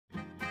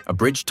A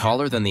bridge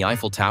taller than the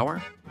Eiffel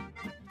Tower?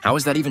 How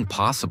is that even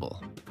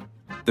possible?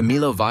 The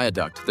Millau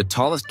Viaduct, the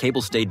tallest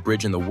cable-stayed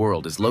bridge in the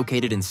world, is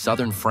located in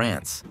southern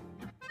France.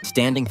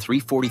 Standing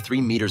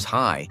 343 meters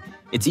high,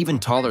 it's even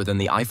taller than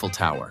the Eiffel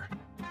Tower.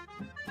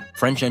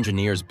 French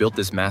engineers built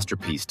this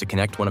masterpiece to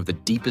connect one of the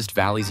deepest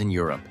valleys in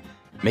Europe,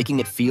 making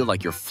it feel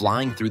like you're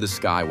flying through the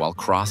sky while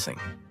crossing.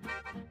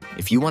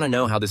 If you want to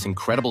know how this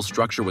incredible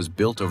structure was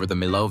built over the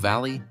Millau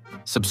Valley,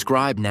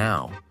 subscribe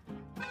now.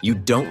 You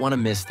don't want to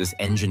miss this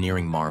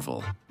engineering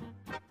marvel.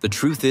 The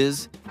truth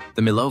is,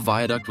 the Millau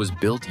Viaduct was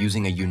built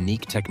using a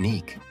unique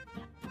technique.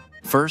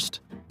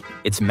 First,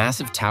 its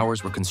massive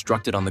towers were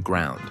constructed on the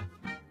ground,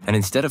 and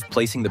instead of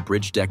placing the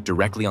bridge deck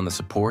directly on the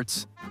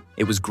supports,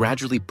 it was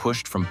gradually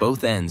pushed from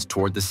both ends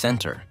toward the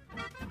center.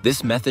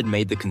 This method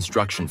made the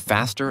construction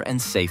faster and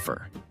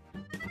safer.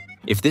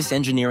 If this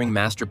engineering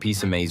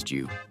masterpiece amazed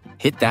you,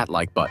 hit that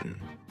like button.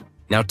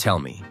 Now tell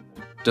me,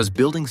 does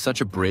building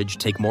such a bridge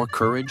take more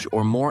courage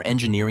or more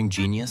engineering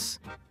genius?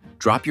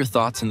 Drop your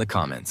thoughts in the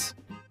comments.